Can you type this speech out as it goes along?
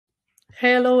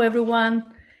Hello, everyone,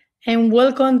 and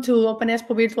welcome to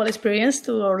OpenExpo Virtual Experience,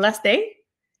 to our last day.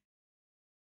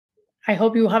 I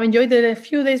hope you have enjoyed it a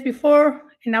few days before,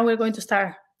 and now we're going to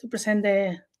start to present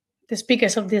the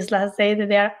speakers of this last day. That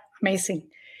they are amazing.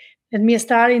 Let me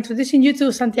start introducing you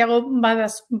to Santiago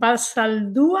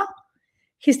Basaldúa.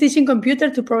 He's teaching computer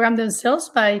to program themselves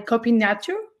by copying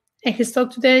nature, and his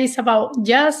talk today is about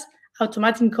just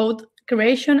automating code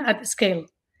creation at scale.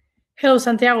 Hello,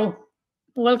 Santiago.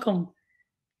 Welcome.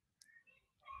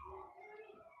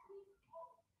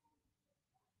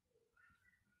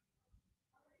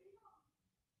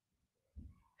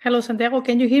 Hello, Santiago.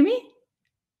 Can you hear me?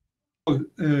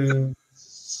 Yeah,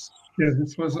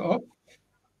 this was off.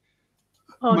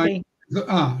 Okay.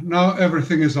 Now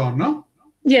everything is on, no?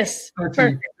 Yes.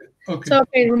 Perfect. Okay. So,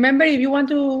 remember, if you want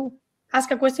to ask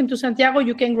a question to Santiago,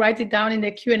 you can write it down in the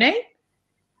Q&A,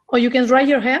 or you can raise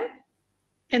your hand,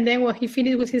 and then when he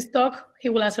finishes with his talk, he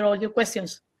will answer all your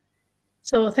questions.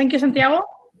 So, thank you, Santiago.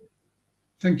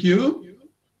 Thank you.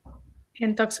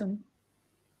 And talk soon.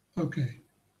 Okay.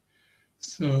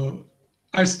 So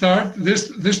I start.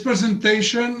 This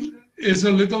presentation is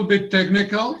a little bit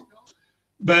technical,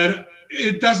 but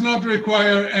it does not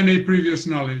require any previous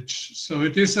knowledge. So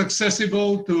it is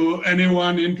accessible to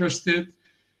anyone interested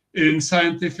in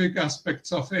scientific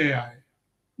aspects of AI.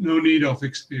 No need of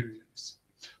experience.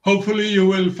 Hopefully you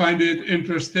will find it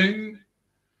interesting.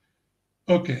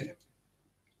 Okay.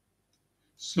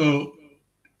 So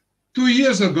 2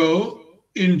 years ago,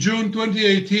 in June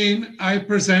 2018, I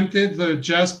presented the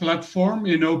JAS platform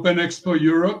in OpenExpo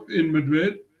Europe in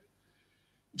Madrid.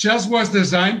 JAS was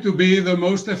designed to be the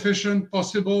most efficient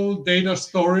possible data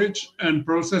storage and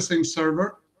processing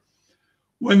server.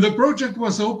 When the project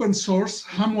was open source,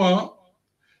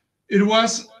 it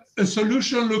was a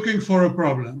solution looking for a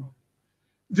problem.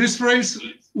 This phrase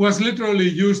was literally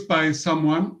used by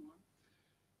someone,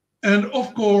 and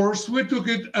of course, we took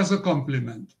it as a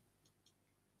compliment.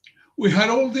 We had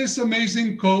all this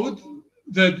amazing code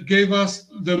that gave us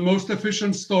the most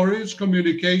efficient storage,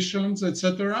 communications,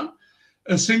 etc.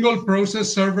 A single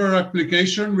process server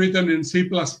application written in C++,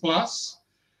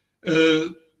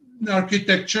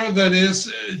 architecture that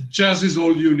is, JAS is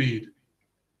all you need.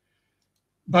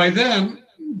 By then,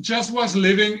 JAS was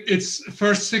living its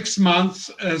first 6 months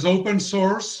as open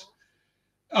source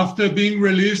after being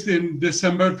released in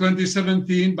December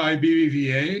 2017 by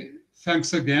BBVA.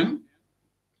 Thanks again.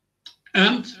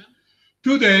 And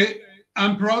today,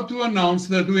 I'm proud to announce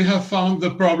that we have found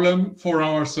the problem for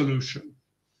our solution.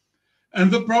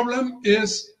 And the problem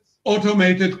is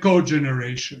automated code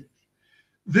generation.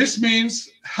 This means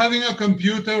having a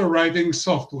computer writing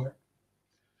software.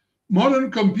 Modern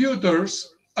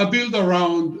computers are built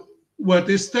around what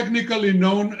is technically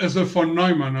known as a von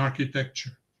Neumann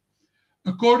architecture.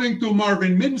 According to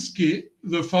Marvin Minsky,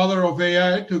 the father of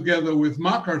AI, together with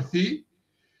McCarthy,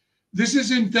 this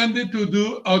is intended to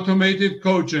do automated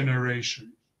code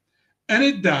generation. And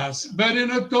it does, but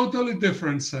in a totally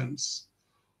different sense.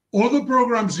 All the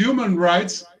programs human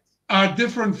writes are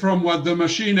different from what the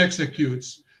machine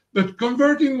executes, but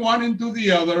converting one into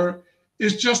the other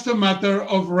is just a matter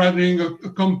of running a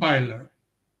compiler.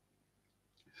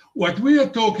 What we are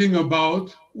talking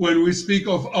about when we speak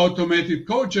of automated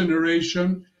code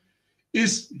generation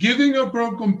is giving a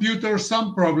computer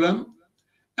some problem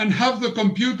and have the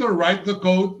computer write the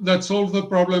code that solves the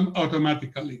problem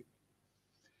automatically.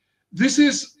 This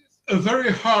is a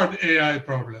very hard AI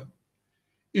problem.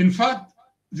 In fact,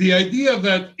 the idea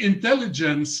that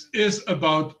intelligence is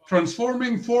about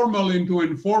transforming formal into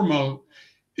informal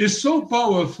is so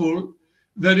powerful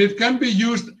that it can be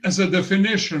used as a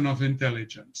definition of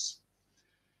intelligence.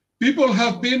 People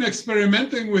have been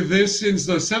experimenting with this since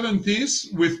the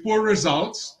 70s with poor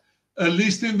results, at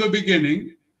least in the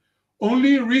beginning.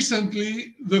 Only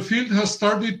recently, the field has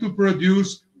started to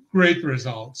produce great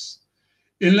results.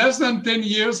 In less than 10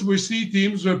 years, we see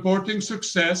teams reporting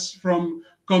success from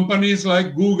companies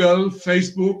like Google,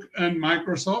 Facebook, and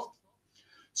Microsoft.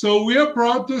 So we are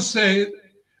proud to say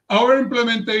our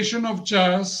implementation of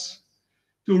JAS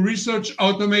to research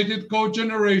automated code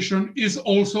generation is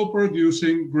also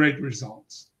producing great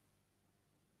results.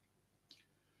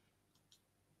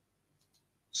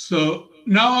 So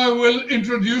now I will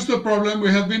introduce the problem we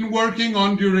have been working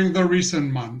on during the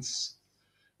recent months.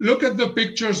 Look at the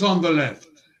pictures on the left.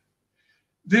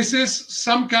 This is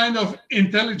some kind of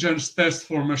intelligence test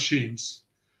for machines.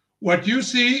 What you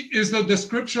see is the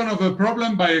description of a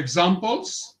problem by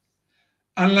examples.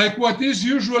 And like what is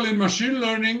usual in machine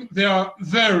learning, there are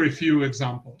very few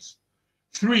examples.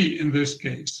 3 in this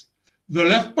case. The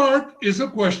left part is a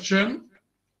question,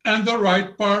 and the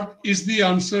right part is the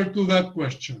answer to that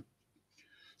question.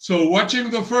 So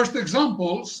watching the first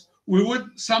examples, we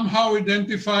would somehow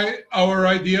identify our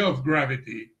idea of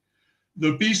gravity.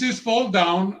 The pieces fall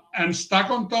down and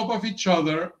stack on top of each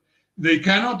other. They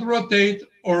cannot rotate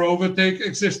or overtake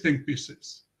existing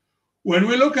pieces. When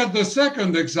we look at the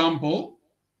second example,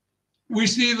 we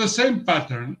see the same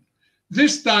pattern,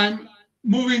 this time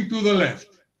moving to the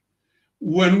left.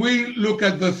 When we look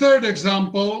at the third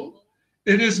example,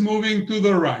 it is moving to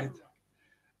the right.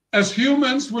 As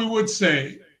humans, we would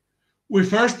say, we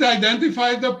first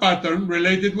identified the pattern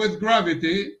related with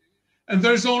gravity, and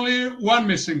there's only one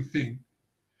missing thing.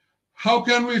 How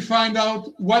can we find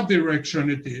out what direction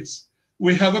it is?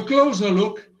 We have a closer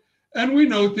look, and we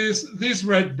notice these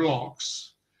red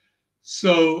blocks.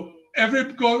 So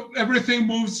everything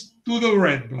moves to the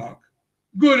red block.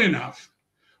 Good enough.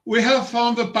 We have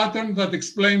found a pattern that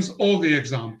explains all the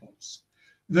examples.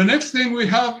 The next thing we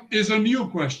have is a new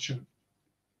question,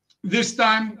 this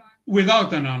time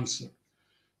without an answer.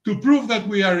 To prove that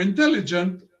we are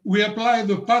intelligent, we apply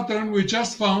the pattern we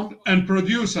just found and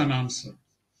produce an answer.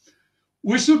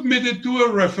 We submit it to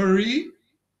a referee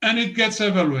and it gets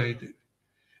evaluated.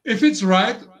 If it's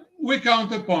right, we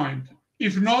count a point.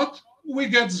 If not, we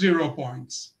get 0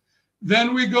 points.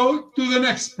 Then we go to the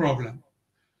next problem.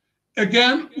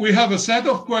 Again, we have a set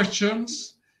of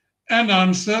questions and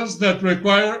answers that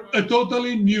require a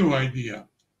totally new idea.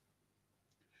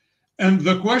 And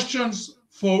the questions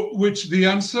for which the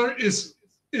answer is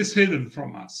hidden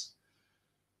from us.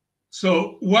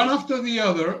 So one after the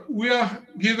other, we are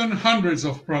given hundreds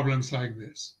of problems like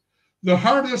this. The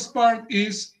hardest part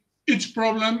is each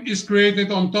problem is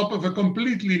created on top of a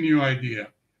completely new idea.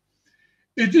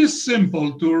 It is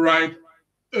simple to write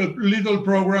a little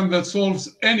program that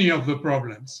solves any of the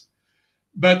problems,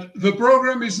 but the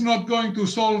program is not going to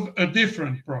solve a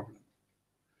different problem.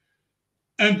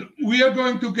 And we are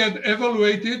going to get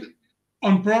evaluated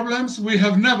on problems we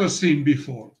have never seen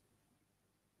before.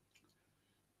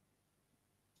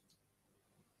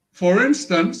 For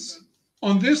instance,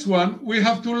 on this one, we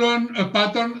have to learn a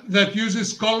pattern that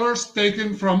uses colors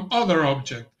taken from other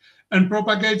objects and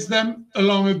propagates them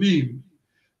along a beam.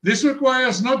 This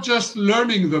requires not just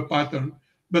learning the pattern,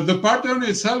 but the pattern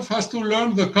itself has to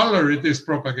learn the color it is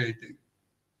propagating.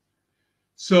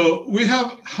 So we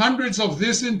have hundreds of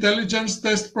these intelligence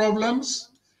test problems.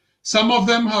 Some of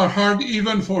them are hard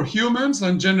even for humans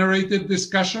and generated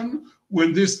discussion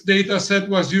when this data set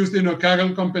was used in a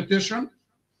Kaggle competition.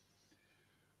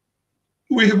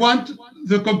 We want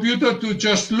the computer to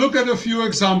just look at a few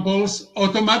examples,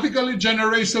 automatically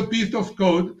generates a piece of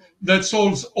code that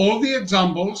solves all the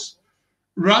examples,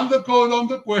 run the code on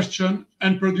the question,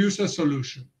 and produce a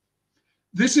solution.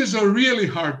 This is a really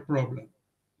hard problem.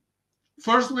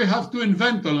 First, we have to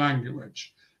invent a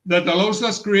language that allows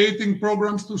us creating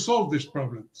programs to solve these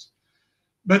problems.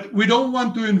 But we don't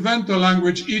want to invent a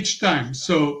language each time,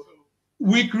 so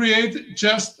we create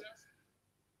just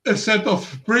a set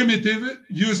of primitives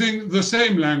using the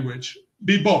same language,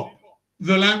 bebop,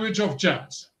 the language of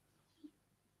jazz,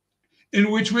 in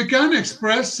which we can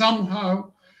express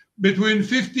somehow between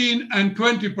 15 and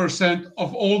 20%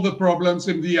 of all the problems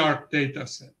in the ARC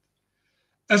dataset.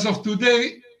 As of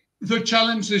today, the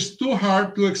challenge is too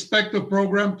hard to expect a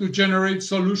program to generate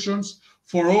solutions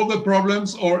for all the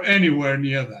problems or anywhere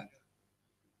near that.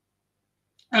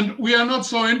 And we are not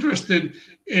so interested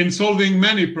in solving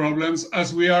many problems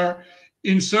as we are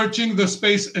in searching the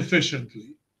space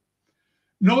efficiently.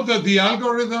 Note that the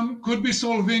algorithm could be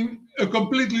solving a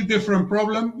completely different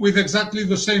problem with exactly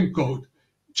the same code,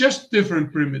 just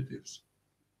different primitives.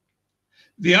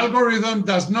 The algorithm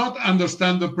does not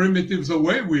understand the primitives the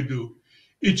way we do.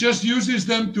 It just uses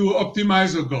them to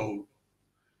optimize a goal.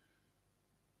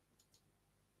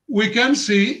 We can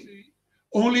see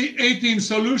only 18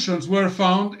 solutions were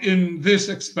found in this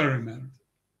experiment.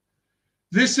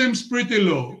 This seems pretty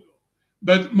low,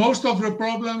 but most of the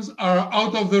problems are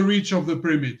out of the reach of the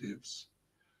primitives.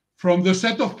 From the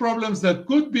set of problems that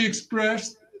could be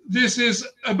expressed, this is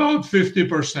about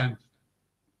 50%.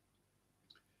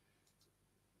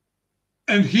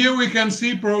 And here we can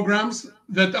see programs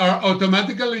that are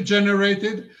automatically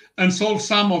generated and solve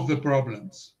some of the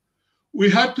problems. We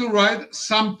had to write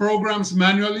some programs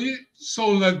manually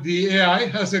so that the AI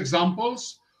has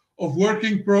examples of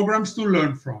working programs to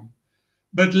learn from.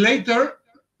 But later,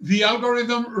 the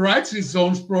algorithm writes its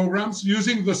own programs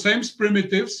using the same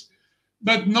primitives,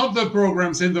 but not the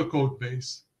programs in the code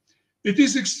base. It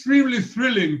is extremely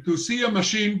thrilling to see a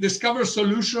machine discover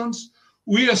solutions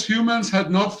we as humans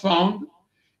had not found,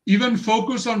 even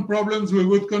focus on problems we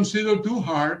would consider too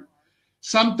hard.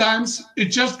 Sometimes it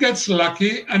just gets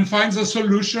lucky and finds a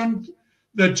solution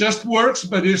that just works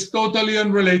but is totally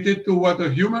unrelated to what a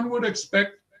human would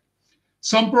expect.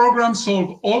 Some programs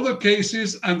solve all the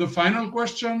cases and the final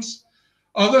questions.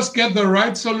 Others get the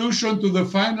right solution to the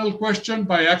final question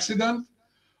by accident.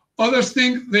 Others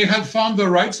think they had found the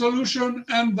right solution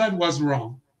and that was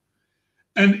wrong.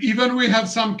 And even we have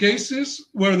some cases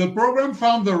where the program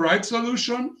found the right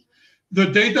solution, the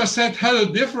data set had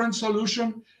a different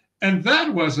solution, and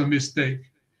that was a mistake.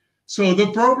 So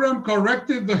the program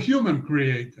corrected the human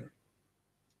creator.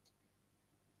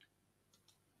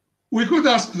 We could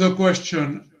ask the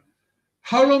question,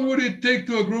 how long would it take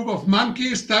to a group of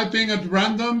monkeys typing at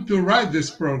random to write these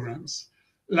programs?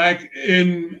 Like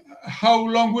in how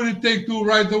long would it take to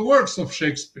write the works of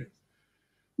Shakespeare?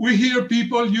 We hear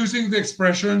people using the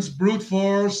expressions brute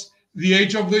force, the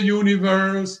age of the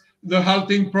universe, the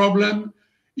halting problem,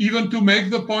 even to make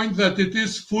the point that it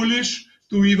is foolish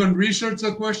to even research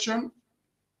the question.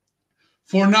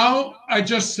 For now, I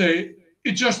just say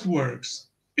it just works.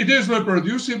 It is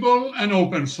reproducible and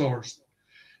open source.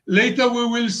 Later we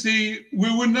will see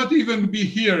we would not even be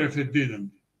here if it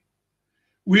didn't.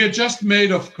 We are just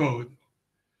made of code.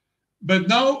 But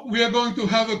now we are going to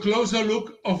have a closer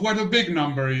look of what a big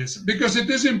number is, because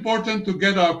it is important to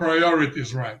get our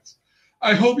priorities right.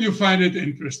 I hope you find it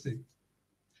interesting.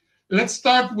 Let's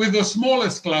start with the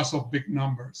smallest class of big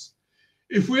numbers.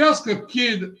 If we ask a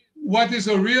kid what is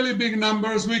a really big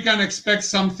number, we can expect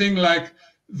something like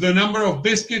the number of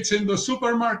biscuits in the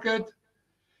supermarket.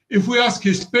 If we ask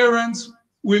his parents,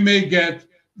 we may get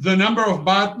the number of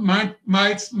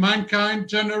mites mankind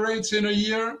generates in a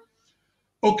year.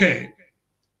 Okay,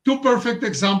 two perfect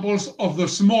examples of the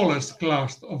smallest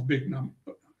class of big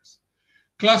numbers.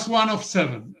 Class 1 of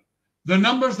 7, the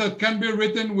numbers that can be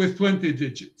written with 20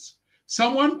 digits.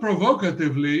 Somewhat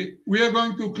provocatively, we are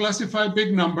going to classify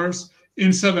big numbers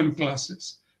in 7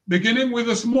 classes, beginning with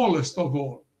the smallest of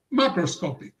all,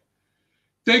 macroscopic.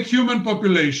 Take human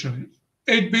population,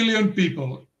 8 billion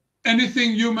people.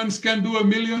 Anything humans can do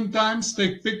 1,000,000 times,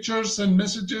 take pictures and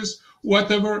messages,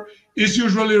 whatever, is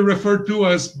usually referred to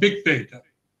as big data.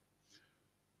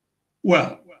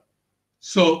 Well,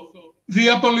 so the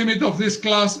upper limit of this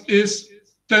class is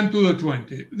 10 to the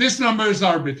 20. This number is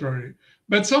arbitrary,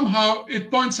 but somehow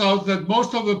it points out that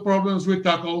most of the problems we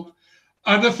tackled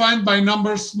are defined by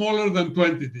numbers smaller than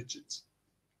 20 digits.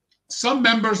 Some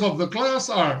members of the class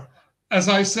are, as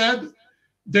I said,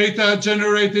 data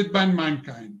generated by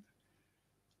mankind.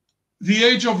 The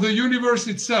age of the universe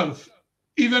itself,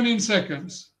 even in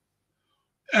seconds.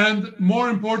 And more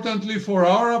importantly for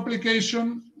our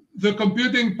application, the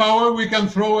computing power we can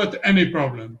throw at any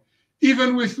problem,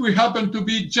 even if we happen to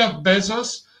be Jeff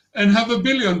Bezos and have $1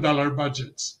 billion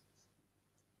budgets.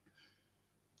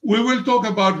 We will talk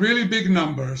about really big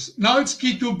numbers. Now it's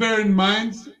key to bear in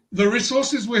mind the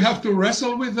resources we have to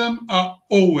wrestle with them are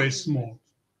always small.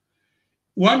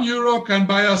 €1 can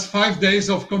buy us 5 days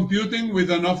of computing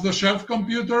with an off-the-shelf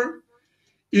computer.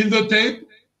 In the tape,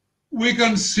 we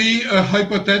can see a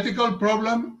hypothetical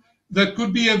problem that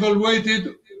could be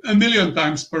evaluated 1,000,000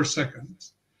 times per second.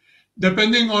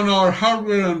 Depending on our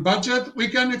hardware and budget, we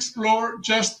can explore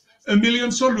just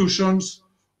 1,000,000 solutions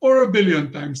or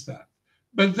 1,000,000,000 times that.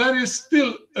 But that is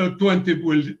still a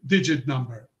 20-digit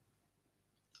number.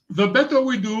 The better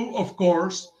we do, of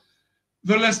course,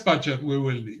 the less budget we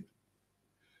will need.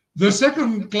 The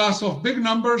second class of big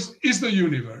numbers is the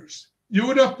universe. You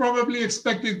would have probably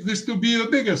expected this to be the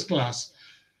biggest class,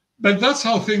 but that's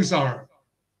how things are.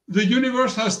 The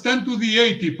universe has 10 to the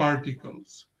 80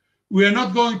 particles. We are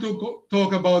not going to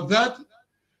talk about that.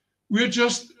 We're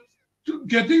just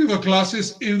getting the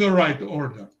classes in the right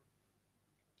order.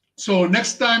 So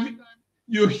next time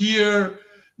you hear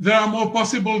there are more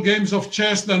possible games of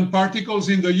chess than particles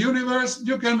in the universe,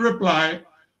 you can reply,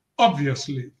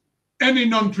 obviously. Any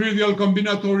non-trivial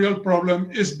combinatorial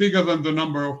problem is bigger than the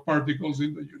number of particles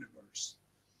in the universe.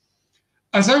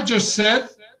 As I just said,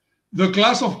 the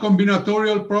class of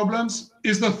combinatorial problems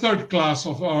is the third class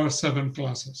of our 7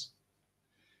 classes.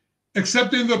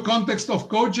 Except in the context of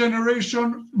code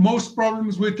generation, most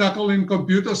problems we tackle in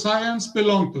computer science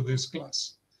belong to this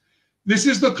class. This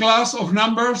is the class of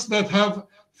numbers that have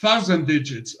 1,000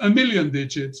 digits, 1,000,000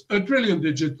 digits, 1,000,000,000,000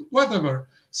 digits, whatever.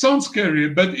 Sounds scary,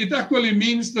 but it actually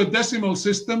means the decimal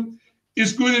system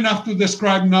is good enough to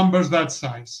describe numbers that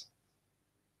size.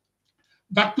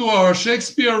 Back to our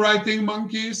Shakespeare writing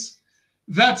monkeys,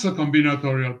 that's a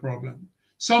combinatorial problem.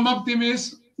 Some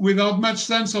optimists, without much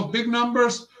sense of big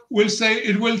numbers, will say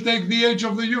it will take the age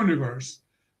of the universe.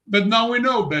 But now we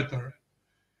know better.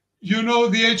 You know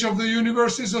the age of the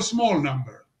universe is a small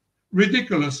number,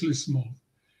 ridiculously small.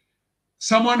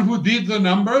 Someone who did the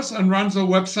numbers and runs a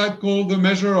website called The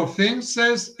Measure of Things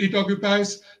says it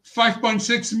occupies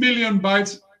 5.6 million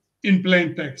bytes in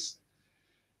plain text.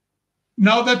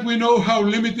 Now that we know how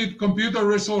limited computer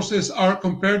resources are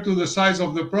compared to the size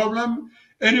of the problem,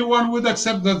 anyone would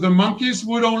accept that the monkeys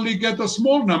would only get a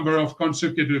small number of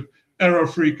consecutive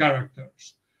error-free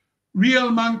characters. Real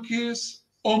monkeys,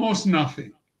 almost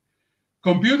nothing.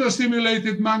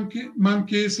 Computer-simulated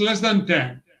monkeys, less than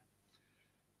 10.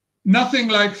 Nothing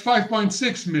like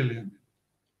 5.6 million.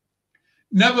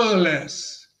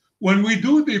 Nevertheless, when we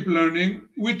do deep learning,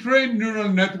 we train neural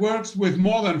networks with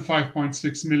more than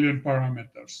 5.6 million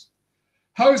parameters.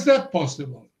 How is that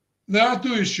possible? There are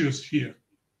two issues here.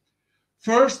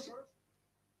 First,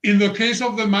 in the case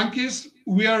of the monkeys,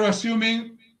 we are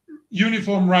assuming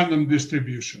uniform random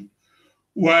distribution.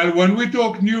 While when we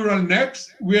talk neural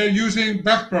nets, we are using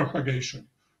backpropagation,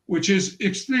 which is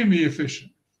extremely efficient.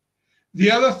 The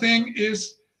other thing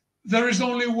is there is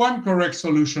only one correct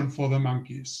solution for the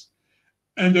monkeys,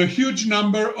 and a huge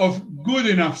number of good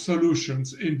enough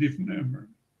solutions in deep learning.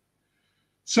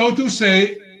 So to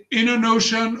say, in an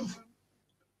ocean,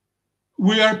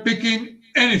 we are picking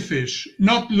any fish,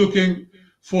 not looking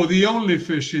for the only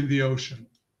fish in the ocean.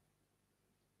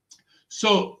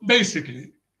 So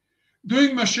basically,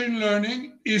 doing machine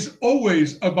learning is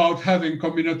always about having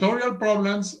combinatorial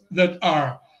problems that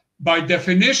are, by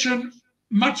definition,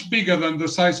 much bigger than the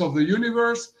size of the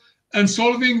universe, and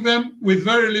solving them with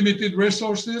very limited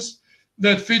resources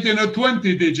that fit in a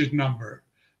 20-digit number,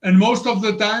 and most of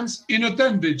the times in a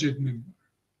 10-digit number.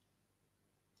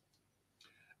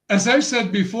 As I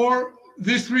said before,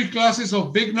 these three classes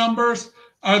of big numbers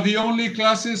are the only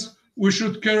classes we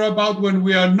should care about when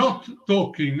we are not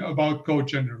talking about code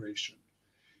generation.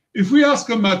 If we ask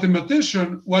a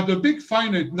mathematician what a big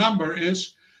finite number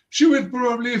is, she would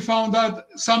probably found out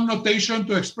some notation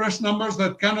to express numbers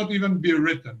that cannot even be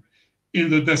written in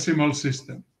the decimal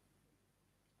system.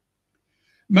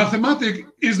 Mathematics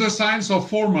is the science of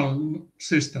formal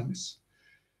systems.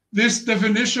 This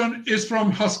definition is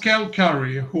from Haskell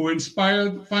Curry, who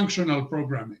inspired functional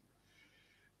programming.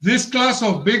 This class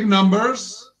of big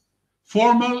numbers,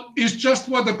 formal, is just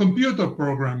what a computer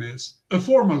program is, a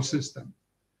formal system.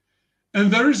 And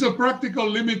there is a practical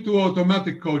limit to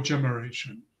automatic code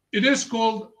generation. It is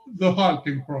called the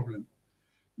halting problem.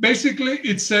 Basically,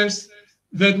 it says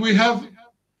that we have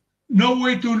no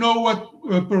way to know what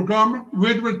a program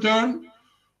will return,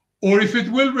 or if it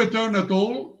will return at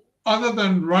all, other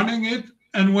than running it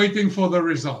and waiting for the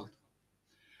result.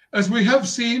 As we have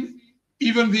seen,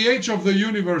 even the age of the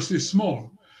universe is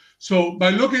small. So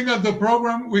by looking at the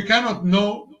program, we cannot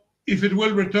know if it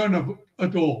will return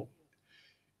at all.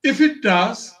 If it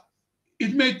does,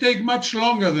 it may take much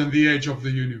longer than the age of the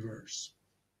universe.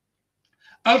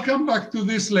 I'll come back to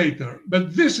this later,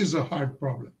 but this is a hard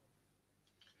problem.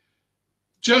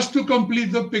 Just to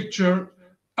complete the picture,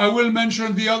 I will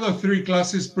mention the other three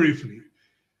classes briefly.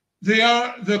 They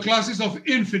are the classes of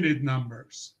infinite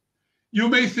numbers. You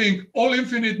may think all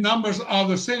infinite numbers are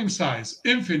the same size,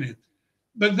 infinite,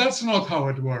 but that's not how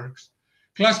it works.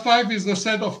 Class 5 is the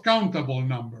set of countable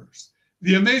numbers.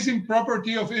 The amazing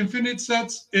property of infinite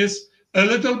sets is a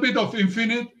little bit of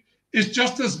infinite is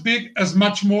just as big as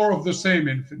much more of the same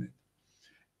infinite.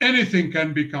 Anything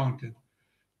can be counted.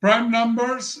 Prime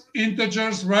numbers,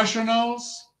 integers, rationals,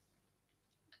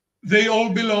 they all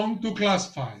belong to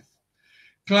class 5.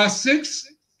 Class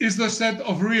 6 is the set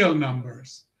of real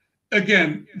numbers.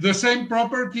 Again, the same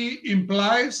property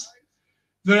implies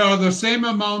there are the same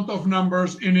amount of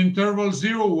numbers in interval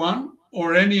 0, 1,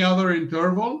 or any other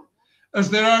interval, as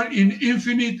there are in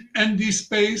infinite ND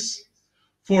space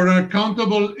for an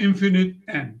countable infinite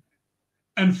n.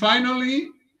 And finally,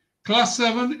 class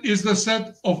 7 is the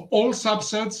set of all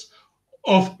subsets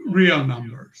of real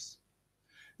numbers.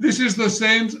 This is the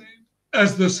same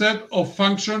as the set of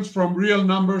functions from real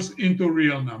numbers into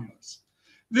real numbers.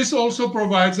 This also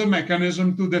provides a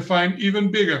mechanism to define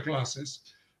even bigger classes,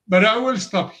 but I will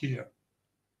stop here.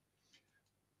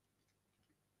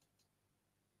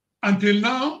 Until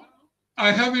now,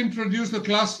 I have introduced the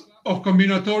class of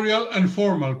combinatorial and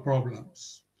formal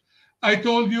problems. I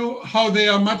told you how they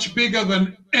are much bigger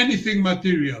than anything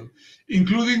material,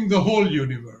 including the whole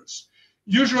universe.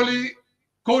 Usually,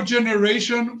 code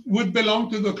generation would belong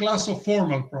to the class of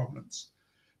formal problems.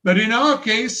 But in our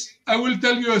case, I will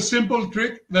tell you a simple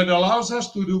trick that allows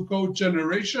us to do code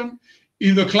generation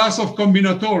in the class of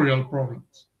combinatorial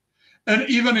problems. And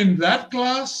even in that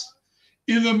class,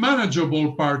 in the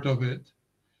manageable part of it,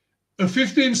 a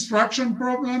 50-instruction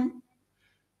program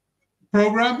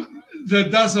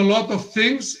that does a lot of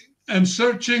things, and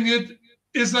searching it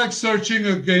is like searching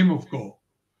a game of Go.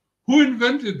 Who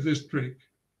invented this trick?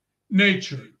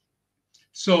 Nature.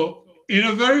 So in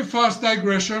a very fast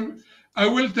digression, I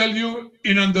will tell you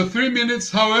in under 3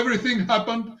 minutes how everything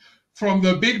happened from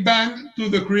the Big Bang to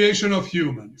the creation of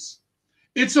humans.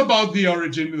 It's about the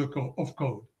origin of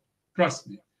code. Trust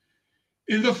me.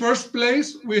 In the first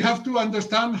place, we have to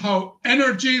understand how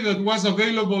energy that was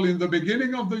available in the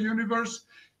beginning of the universe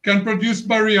can produce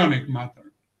baryonic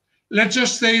matter. Let's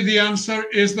just say the answer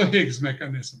is the Higgs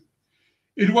mechanism.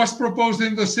 It was proposed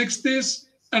in the 60s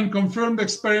and confirmed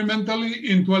experimentally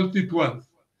in 2012.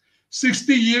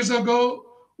 60 years ago,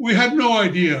 we had no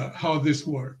idea how this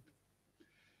worked.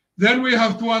 Then we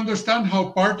have to understand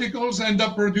how particles end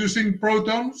up producing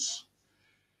protons.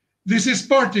 This is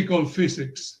particle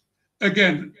physics.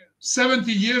 Again,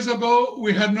 70 years ago,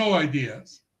 we had no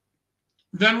ideas.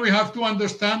 Then we have to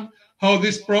understand how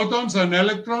these protons and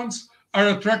electrons are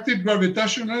attracted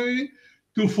gravitationally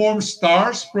to form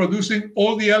stars, producing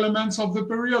all the elements of the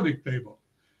periodic table.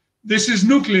 This is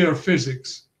nuclear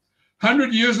physics.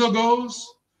 100 years ago,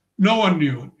 no one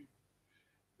knew.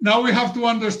 Now we have to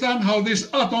understand how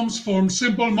these atoms form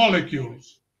simple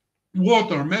molecules.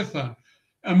 Water, methane,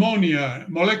 ammonia,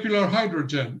 molecular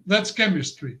hydrogen, that's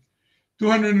chemistry.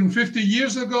 250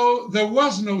 years ago, there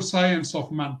was no science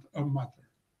of matter.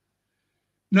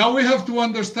 Now we have to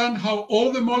understand how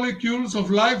all the molecules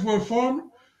of life were formed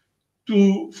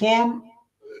to form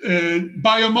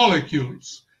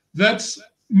biomolecules. That's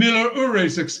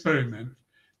Miller-Urey's experiment,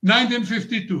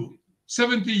 1952.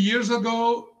 70 years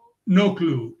ago, no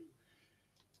clue.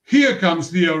 Here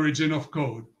comes the origin of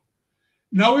code.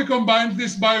 Now we combine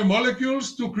these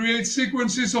biomolecules to create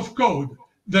sequences of code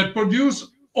that produce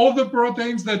all the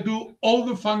proteins that do all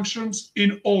the functions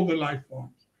in all the life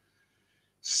forms.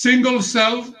 Single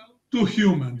cell to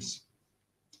humans.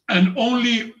 And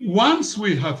only once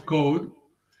we have code,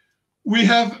 we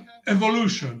have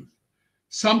evolution.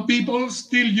 Some people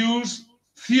still use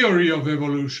theory of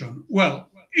evolution. Well,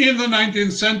 in the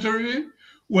 19th century,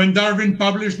 when Darwin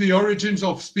published The Origins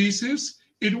of Species,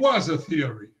 it was a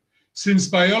theory. Since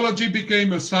biology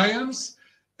became a science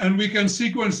and we can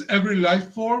sequence every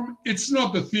life form, it's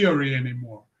not a theory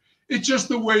anymore. It's just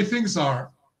the way things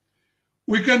are.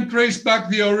 We can trace back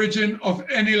the origin of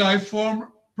any life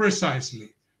form precisely.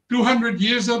 200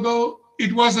 years ago,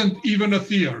 it wasn't even a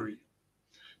theory.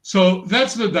 So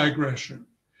that's the digression.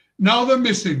 Now the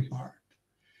missing part.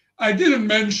 I didn't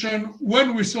mention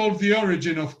when we solved the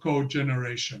origin of code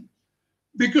generation,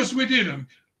 because we didn't.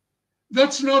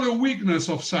 That's not a weakness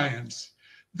of science.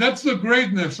 That's the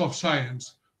greatness of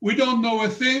science. We don't know a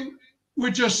thing,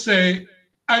 we just say,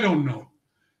 I don't know.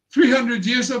 300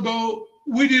 years ago,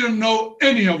 we didn't know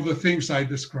any of the things I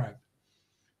described.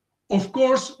 Of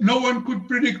course, no one could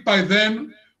predict by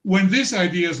then when these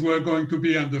ideas were going to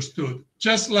be understood,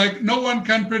 just like no one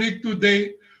can predict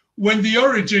today when the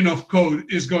origin of code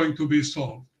is going to be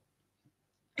solved.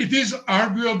 It is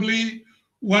arguably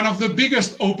one of the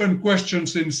biggest open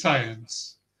questions in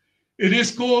science. It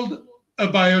is called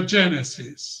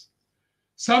abiogenesis.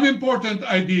 Some important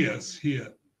ideas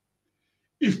here.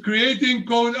 If creating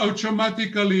code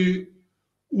automatically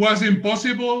was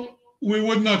impossible, we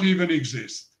would not even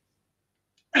exist.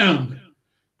 And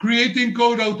creating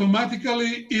code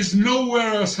automatically is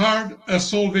nowhere as hard as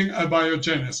solving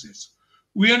abiogenesis.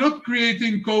 We are not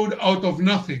creating code out of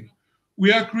nothing.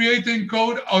 We are creating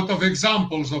code out of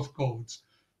examples of codes,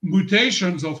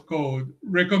 mutations of code,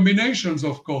 recombinations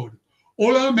of code.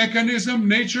 All our mechanism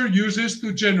nature uses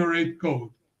to generate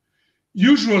code.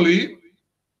 Usually,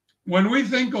 when we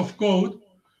think of code,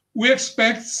 we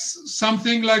expect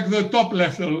something like the top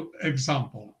level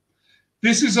example.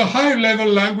 This is a high-level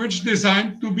language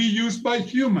designed to be used by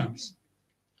humans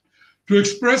to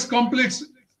express complex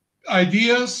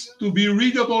ideas, to be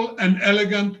readable and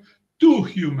elegant to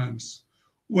humans.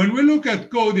 When we look at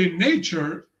code in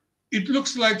nature, it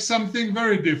looks like something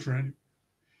very different.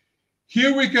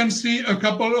 Here we can see a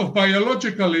couple of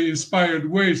biologically inspired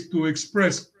ways to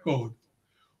express code.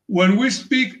 When we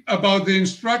speak about the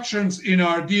instructions in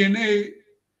our DNA,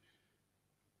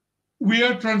 we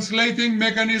are translating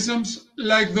mechanisms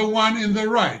like the one in the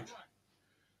right.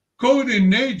 Code in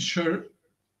nature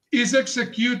is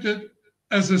executed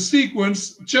as a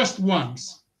sequence just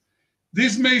once.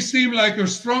 This may seem like a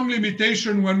strong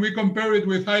limitation when we compare it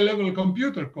with high-level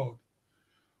computer code.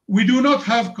 We do not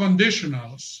have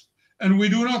conditionals and we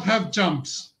do not have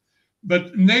jumps,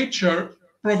 but nature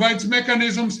provides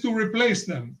mechanisms to replace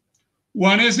them.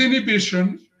 One is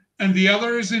inhibition and the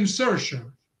other is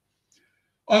insertion.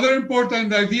 Other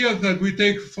important ideas that we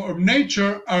take from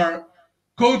nature are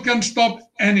code can stop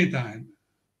anytime.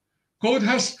 Code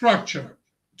has structure,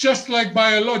 just like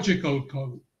biological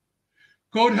code.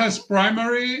 code has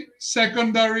primary,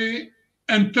 secondary,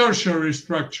 and tertiary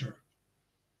structure.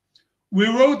 We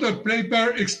wrote a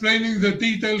paper explaining the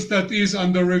details that is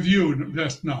under review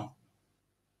just now.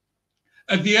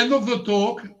 At the end of the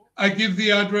talk, I give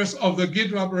the address of the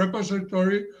GitHub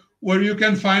repository where you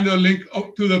can find a link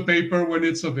to the paper when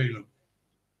it's available.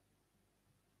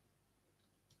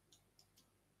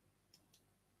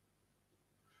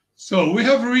 So we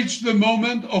have reached the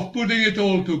moment of putting it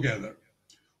all together.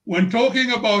 When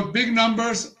talking about big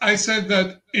numbers, I said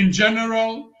that in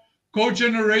general, code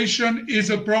generation is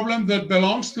a problem that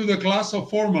belongs to the class of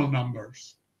formal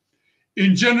numbers.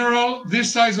 In general,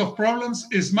 this size of problems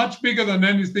is much bigger than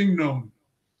anything known.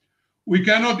 We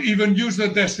cannot even use the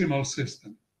decimal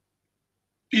system.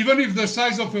 Even if the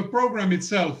size of a program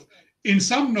itself, in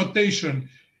some notation,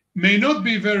 may not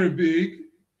be very big,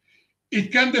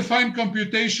 it can define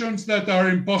computations that are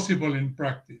impossible in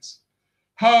practice.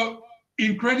 How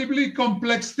incredibly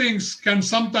complex things can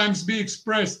sometimes be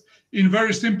expressed in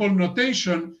very simple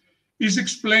notation is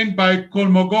explained by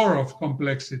Kolmogorov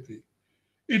complexity.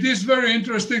 It is very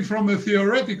interesting from a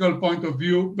theoretical point of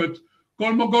view, but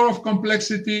Kolmogorov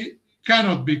complexity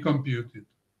cannot be computed.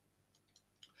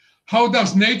 How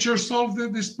does nature solve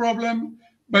this problem?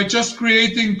 By just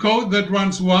creating code that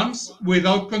runs once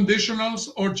without conditionals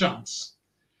or jumps.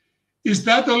 Is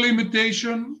that a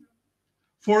limitation?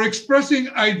 For expressing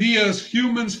ideas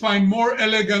humans find more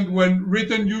elegant when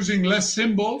written using less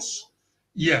symbols?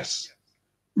 Yes.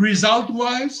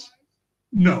 Result-wise?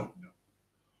 No.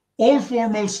 All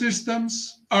formal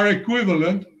systems are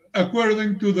equivalent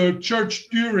according to the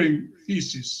Church-Turing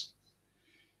thesis.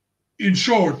 In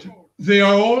short, they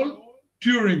are all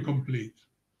Turing complete.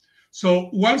 So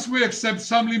once we accept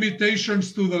some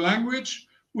limitations to the language,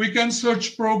 we can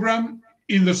search program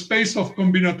in the space of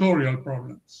combinatorial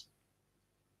problems.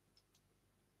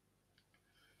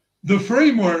 The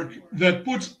framework that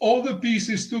puts all the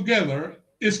pieces together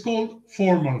is called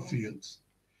formal fields.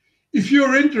 If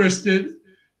you're interested,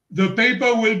 the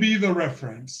paper will be the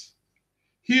reference.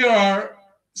 Here are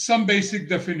some basic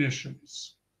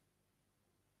definitions.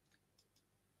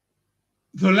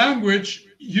 The language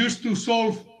used to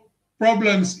solve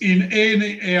problems in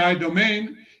any AI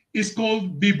domain is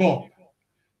called bebop,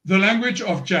 the language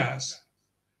of jazz.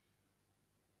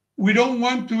 We don't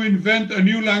want to invent a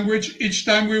new language each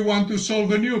time we want to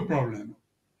solve a new problem.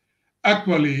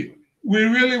 Actually, we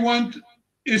really want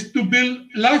is to build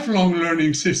lifelong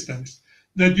learning systems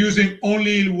that using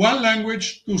only one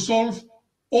language to solve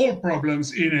all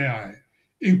problems in AI,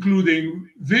 including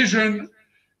vision,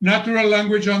 natural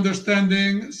language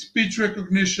understanding, speech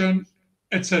recognition,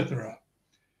 etc.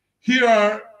 Here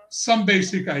are some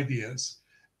basic ideas.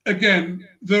 Again,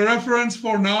 the reference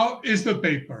for now is the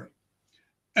paper,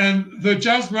 and the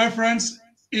JASS reference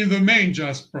in the main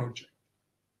JASS project.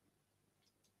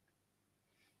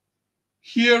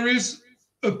 Here is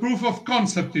a proof of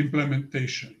concept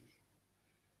implementation.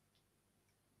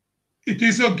 It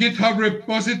is a GitHub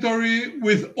repository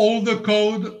with all the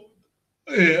code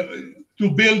to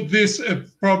build these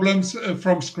problems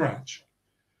from scratch.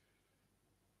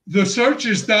 The search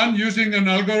is done using an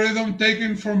algorithm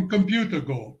taken from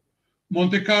ComputerGo,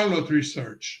 Monte Carlo tree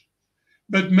search.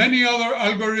 But many other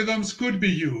algorithms could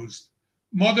be used.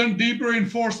 Modern deep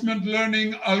reinforcement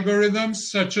learning algorithms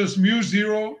such as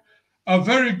mu0 are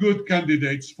very good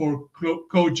candidates for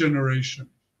code generation.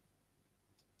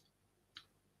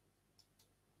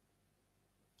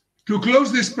 To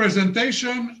close this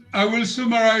presentation, I will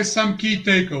summarize some key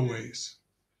takeaways.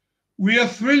 We are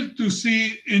thrilled to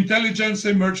see intelligence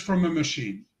emerge from a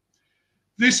machine.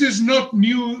 This is not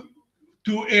new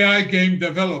to AI game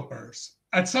developers.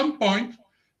 At some point,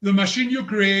 the machine you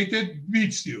created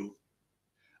beats you,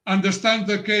 understands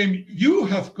the game you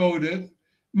have coded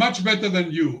much better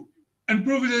than you, and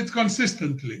proves it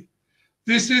consistently.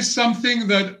 This is something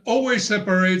that always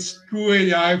separates true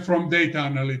AI from data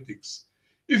analytics.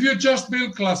 If you just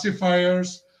build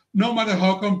classifiers, no matter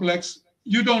how complex,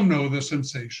 you don't know the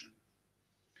sensation.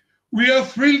 We are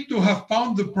thrilled to have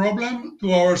found the problem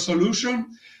to our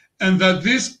solution, and that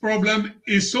this problem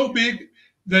is so big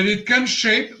that it can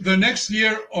shape the next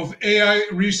year of AI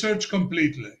research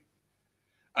completely.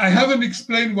 I haven't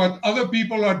explained what other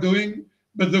people are doing,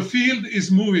 but the field is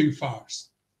moving fast.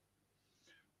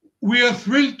 We are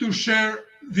thrilled to share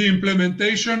the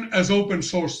implementation as open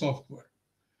source software.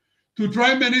 To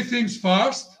try many things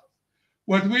fast,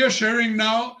 what we are sharing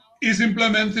now is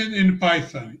implemented in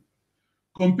Python.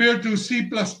 Compared to C++,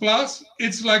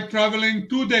 it's like traveling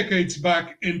 2 decades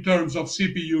back in terms of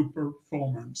CPU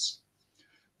performance.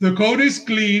 The code is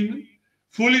clean,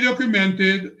 fully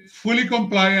documented, fully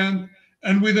compliant,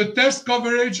 and with a test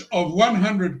coverage of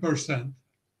 100%.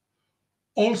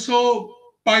 Also,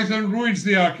 Python ruins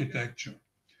the architecture.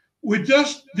 We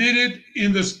just did it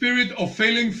in the spirit of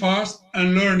failing fast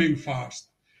and learning fast.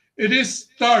 It is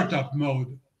startup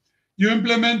mode. You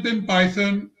implement in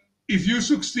Python. If you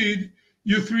succeed,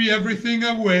 you throw everything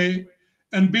away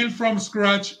and build from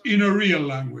scratch in a real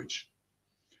language.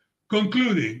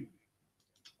 Concluding,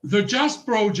 the JAST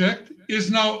project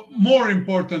is now more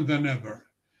important than ever.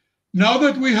 Now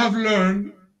that we have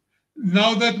learned,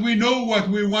 now that we know what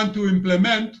we want to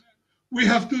implement, we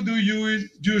have to do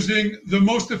it using the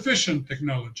most efficient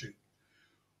technology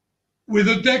with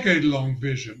a decade-long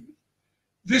vision.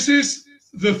 This is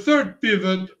the third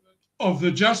pivot of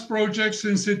the JAST project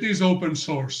since it is open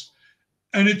source,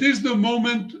 and it is the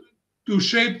moment to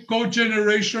shape code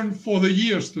generation for the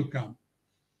years to come.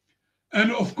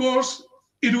 And of course,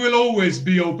 it will always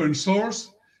be open source,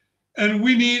 and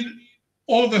we need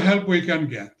all the help we can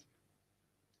get.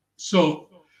 So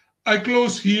I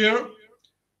close here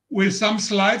with some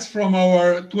slides from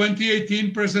our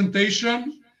 2018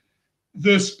 presentation.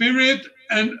 The spirit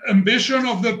and ambition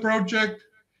of the project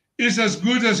is as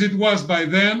good as it was by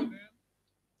then.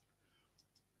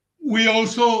 We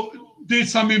also did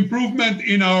some improvement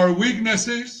in our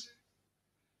weaknesses.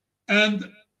 And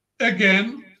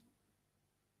again,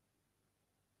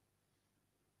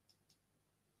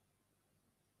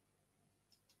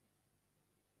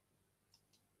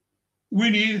 we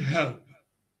need help.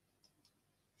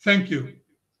 Thank you.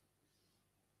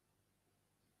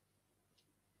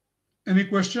 Any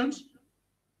questions?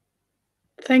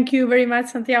 Thank you very much,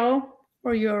 Santiago,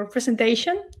 for your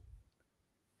presentation.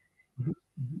 It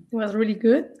was really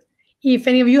good. If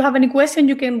any of you have any question,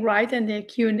 you can write in the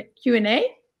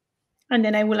Q&A, and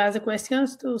then I will ask the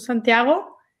questions to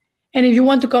Santiago. And if you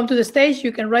want to come to the stage,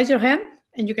 you can raise your hand,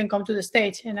 and you can come to the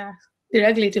stage and ask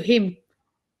directly to him.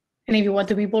 And if you want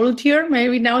to be volunteer,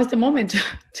 maybe now is the moment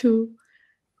to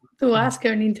ask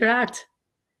and interact.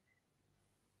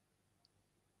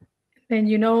 Then,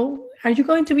 are you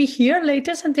going to be here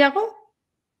later, Santiago?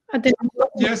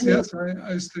 Yes,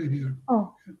 I stay here.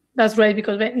 Oh, that's right,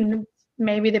 because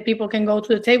maybe the people can go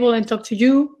to the table and talk to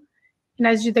you and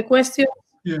ask you the question.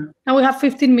 Yeah. Now we have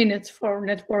 15 minutes for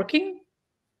networking.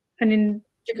 And then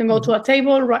you can go to a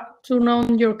table, turn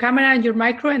on your camera and your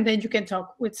micro, and then you can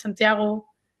talk with Santiago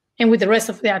and with the rest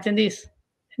of the attendees.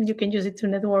 And you can use it to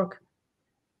network.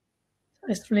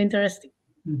 It's really interesting.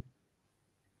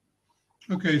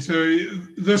 Okay, so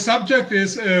the subject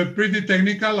is pretty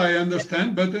technical, I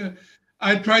understand, but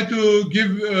I try to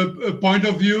give a point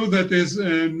of view that is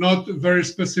not very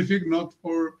specific, not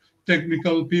for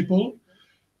technical people.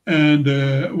 And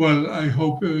well, I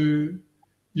hope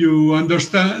you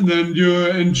understand and you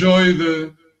enjoy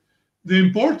the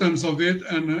importance of it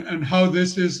and how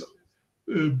this is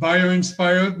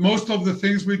bio-inspired. Most of the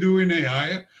things we do in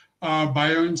AI are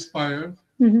bio-inspired.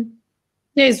 Mm-hmm.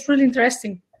 Yeah, it's really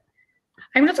interesting.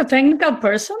 I'm not a technical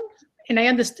person, and I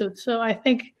understood, so I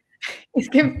think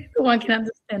everyone can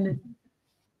understand it.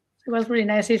 It was really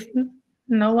nice. If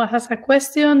no one has a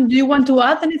question, do you want to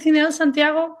add anything else,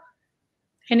 Santiago?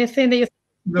 Anything that you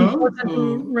think is important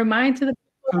to remind to the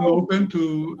people? I'm open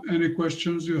to any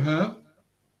questions you have.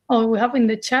 Oh, we have in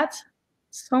the chat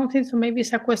something, so maybe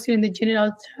it's a question in the general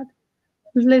chat.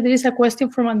 There is a question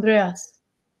from Andreas.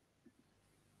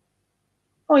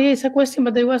 Oh, yeah, it's a question,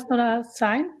 but there was not a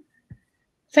sign.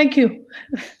 Thank you.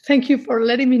 Thank you for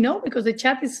letting me know, because the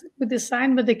chat is with the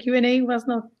sign, but the Q&A was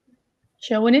not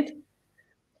showing it.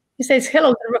 It says,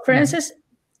 hello, the references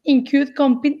include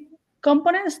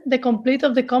components, the complete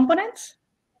of the components?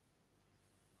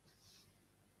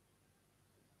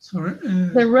 Sorry?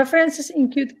 The references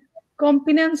include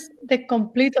components, the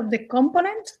complete of the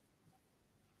components?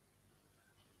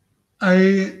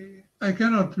 I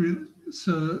cannot read.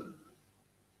 So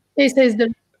It says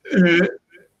the...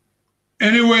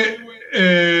 Anyway,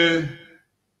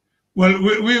 well,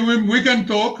 we can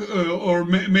talk, or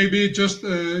maybe just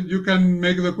you can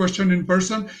make the question in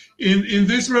person. In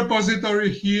this repository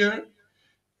here,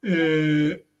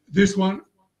 this one,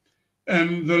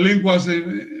 and the link was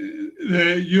in,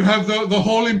 you have the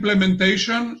whole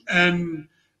implementation, and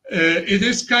it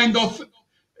is kind of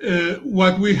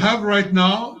what we have right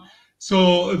now.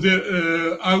 So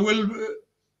I will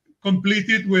complete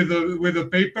it with a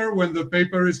paper when the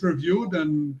paper is reviewed,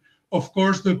 and of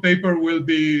course the paper will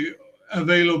be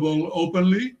available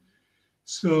openly.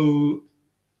 So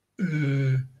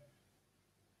the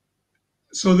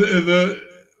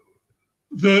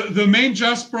main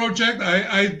JAST project,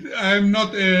 I'm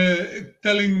not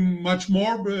telling much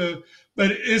more, but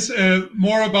it's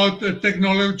more about the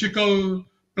technological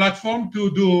platform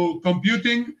to do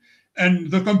computing.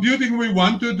 And the computing we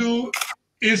want to do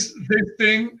is this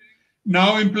thing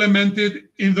now implemented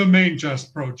in the main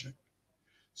Just project.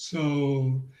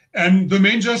 So, and the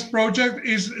main Just project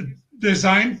is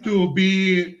designed to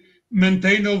be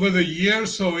maintained over the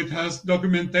years. So it has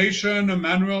documentation, a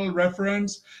manual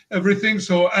reference, everything.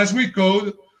 So as we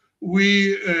code,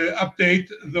 we update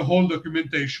the whole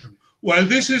documentation. While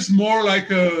this is more like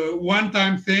a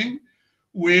one-time thing,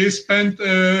 we spent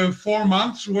 4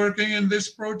 months working in this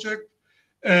project,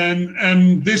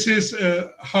 and this is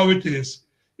how it is.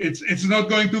 It's not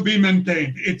going to be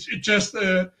maintained. It's just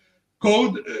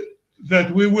code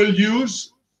that we will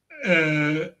use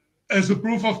as a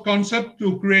proof of concept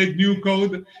to create new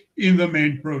code in the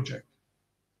main project.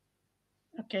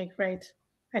 Okay, great.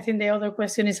 I think the other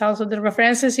question is also the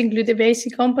references include the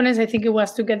basic components. I think it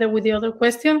was together with the other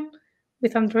question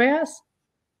with Andreas.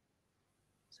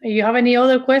 So if you have any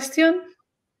other question,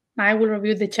 I will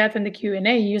review the chat and the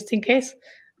Q&A just in case.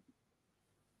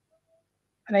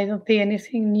 But I don't see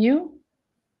anything new.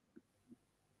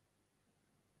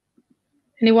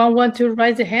 Anyone want to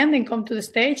raise the hand and come to the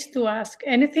stage to ask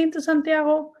anything to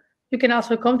Santiago? You can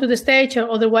also come to the stage, or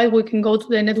otherwise we can go to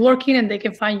the networking and they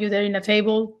can find you there in a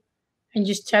table and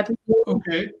just chat with you.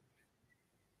 Okay.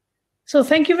 So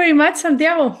thank you very much,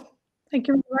 Santiago. Thank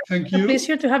you very much. Thank you. It's a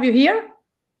pleasure to have you here.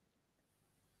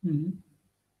 Mm-hmm.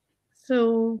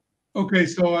 So. Okay,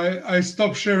 so I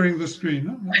stop sharing the screen.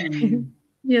 Huh?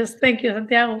 Yes, thank you,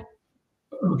 Santiago.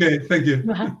 Okay, thank you.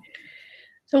 Bye.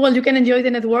 So, well, you can enjoy the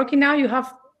networking now. You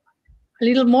have a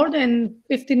little more than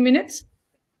 15 minutes.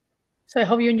 So I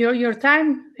hope you enjoy your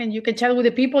time and you can chat with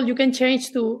the people. You can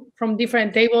change from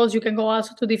different tables. You can go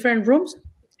also to different rooms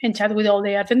and chat with all the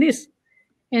attendees.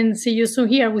 And see you soon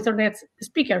here with our next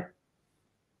speaker.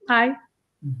 Bye.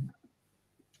 Mm-hmm.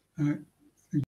 All right.